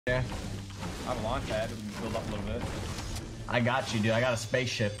there. I have a launch pad. We can build up a little bit. I got you, dude. I got a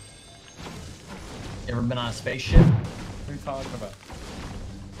spaceship. You ever been on a spaceship? What are you talking about?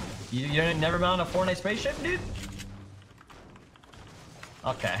 You never been on a Fortnite spaceship, dude?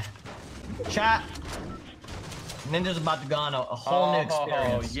 Okay. Chat. Ninja's about to go on a whole new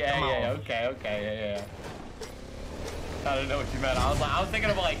experience. Oh, yeah, okay, yeah. I didn't know what you meant. I was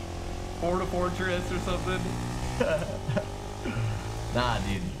thinking of like Fort Fortress or something. Nah,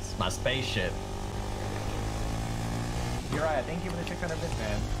 dude, it's my spaceship. You're right. Thank you for the 600 bits,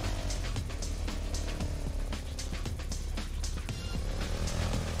 man.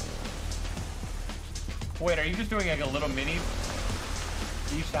 Wait, are you just doing like a little mini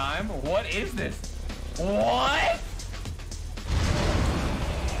each time? What is this? What?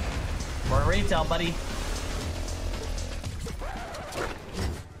 We're retail, buddy.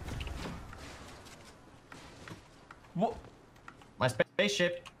 What? My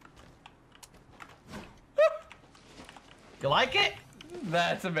spaceship. You like it?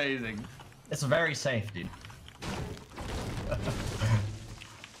 That's amazing. It's very safe, dude.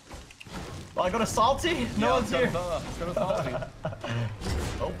 Well, I go to Salty? No one's here. Let's go to Salty.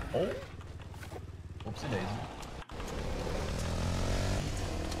 Oh. Whoopsie daisy.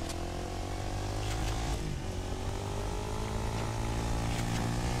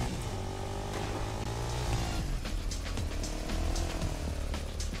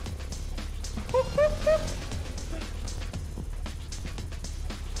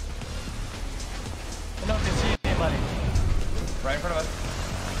 I don't see anybody. Right in front of us.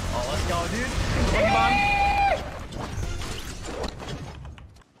 Oh, let's go, dude.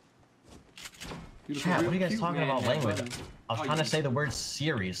 Chat, what are you guys talking about language? I was trying to say the word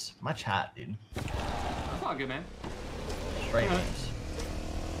series. My chat, dude. That's all good, man. Straight names.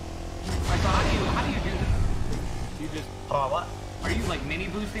 Alright, so how do you do this? You just... Oh, what? Are you like mini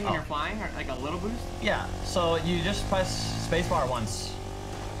boosting when you're flying? Or like a little boost? Yeah, so you just press spacebar once.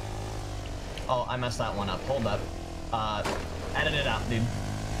 Oh, I messed that one up. Hold up. Edit it out, dude.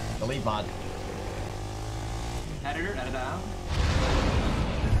 Delete bot. Edit it out.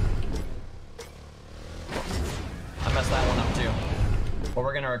 I messed that one up too. But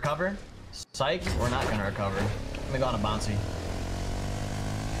we're gonna recover. Psych, we're not gonna recover. Let me go on a bouncy.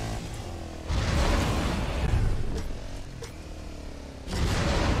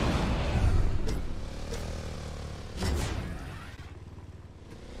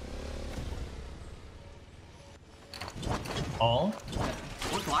 All?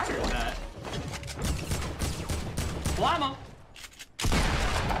 What glider is that? Llama!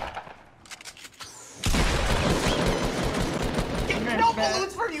 No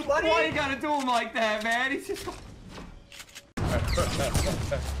balloons for you, buddy! Why you gotta do him like that, man? He's just...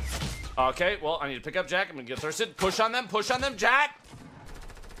 Okay, well, I need to pick up Jack. I'm gonna get thirsted. Push on them, Jack!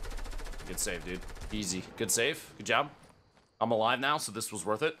 Good save, dude. Easy. Good save. Good job. I'm alive now, so this was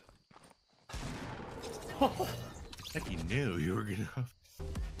worth it. I think he knew you were gonna...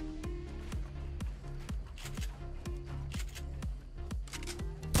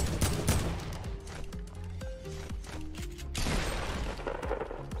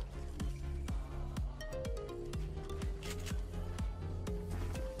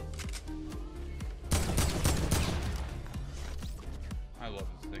 I love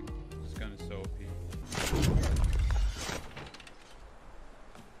this thing. This gun is so OP.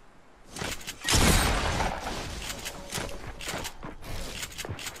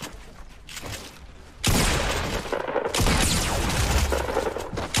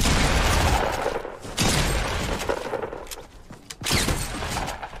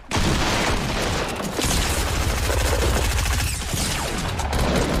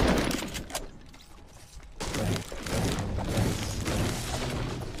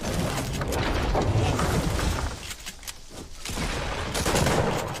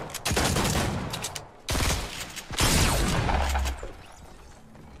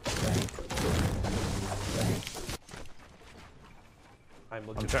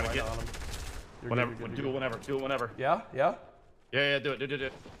 I'm trying to get on him. Whenever, do it whenever. Yeah? Yeah, do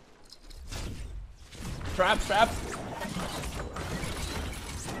it. Traps!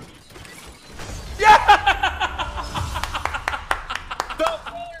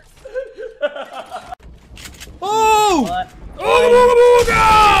 Oh! What? Oh!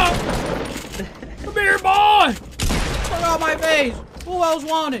 Come here, boy! Look out my face! Who else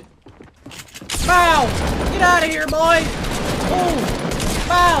wanted? Foul! Get out of here, boy! Oh!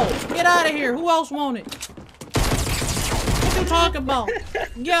 Foul! Get out of here! Who else wanted? What you talking about?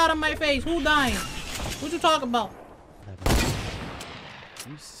 Get out of my face! Who dying? What you talking about?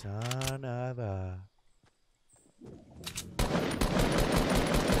 You son of a...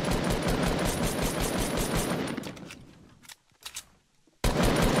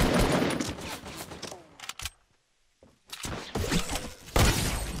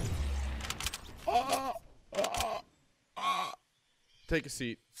 take a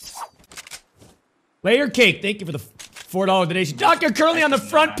seat. Layer Cake, thank you for the $4 donation. Dr. Curly on the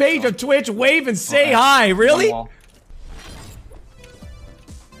front page of Twitch, wave and say hi. Really?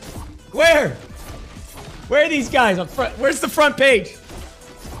 Where? Where are these guys up front? Where's the front page?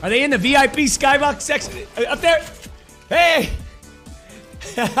 Are they in the VIP skybox section? Up there? Hey!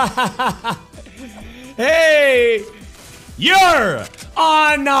 Hey! You're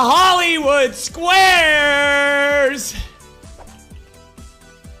on Hollywood Squares! There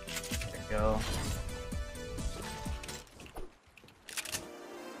you go.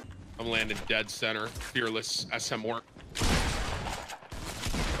 I'm landing dead center. Fearless SM work.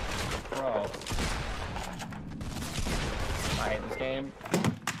 Bro. I hate this game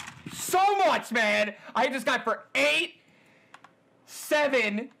so much, man. I hit this guy for 8,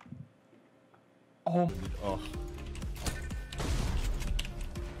 7. Oh.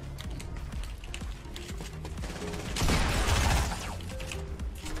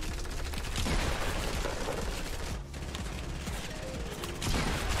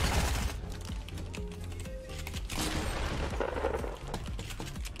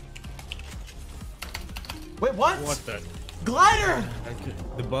 Wait, what? What the? Glider!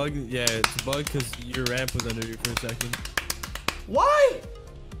 The bug, yeah, it's a bug because your ramp was under you for a second. Why?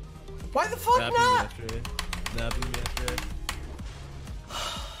 Why the fuck Napping not? yesterday. Napping yesterday.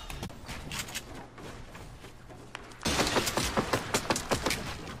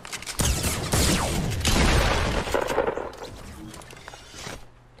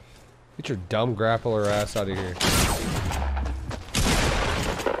 Get your dumb grappler ass out of here.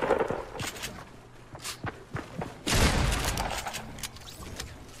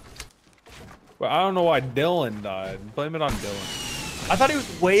 Well, I don't know why Dylan died. Blame it on Dylan. I thought he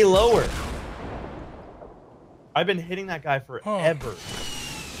was way lower. I've been hitting that guy forever.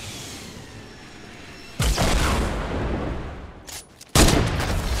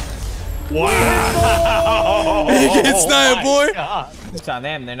 Wow! It's not, boy. God. It's on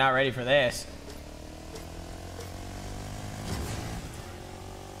them. They're not ready for this.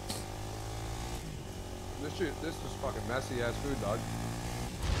 This was fucking messy ass food, dog.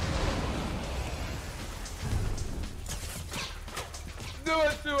 Do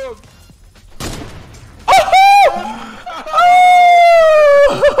it to him!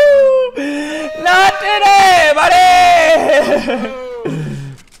 Not today, buddy!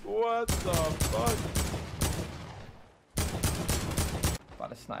 What the fuck? About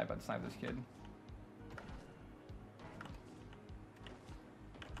to snipe this kid.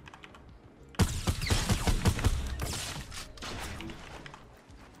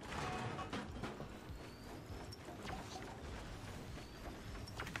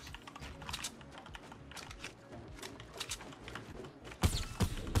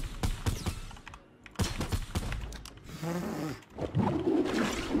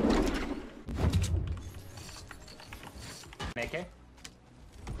 Make it.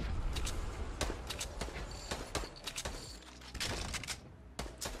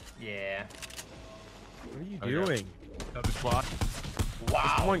 Yeah. What are you doing? Another spot. Wow.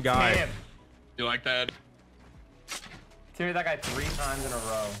 Just one guy. Damn. You like that? Timmy, that guy 3 times in a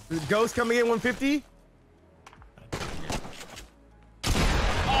row. Ghost coming in 150?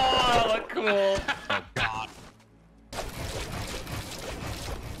 Oh, look cool. Oh god.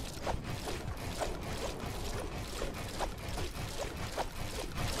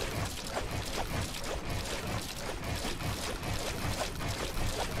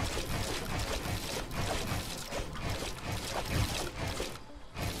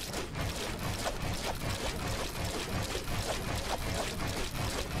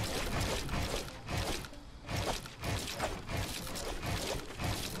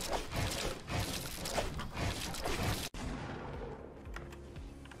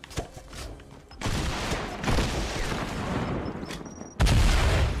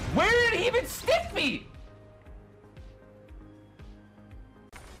 Where did he even stick me?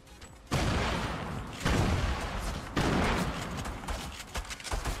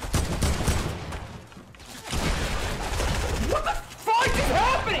 What the fuck is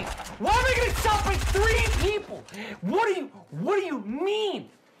happening? Why am I getting shot by 3 people? What do you mean?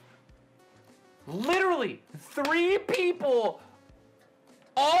 Literally 3 people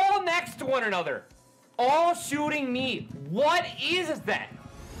all next to one another, all shooting me. What is that?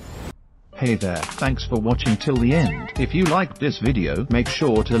 Hey there, thanks for watching till the end. If you liked this video, make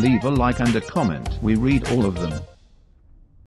sure to leave a like and a comment. We read all of them.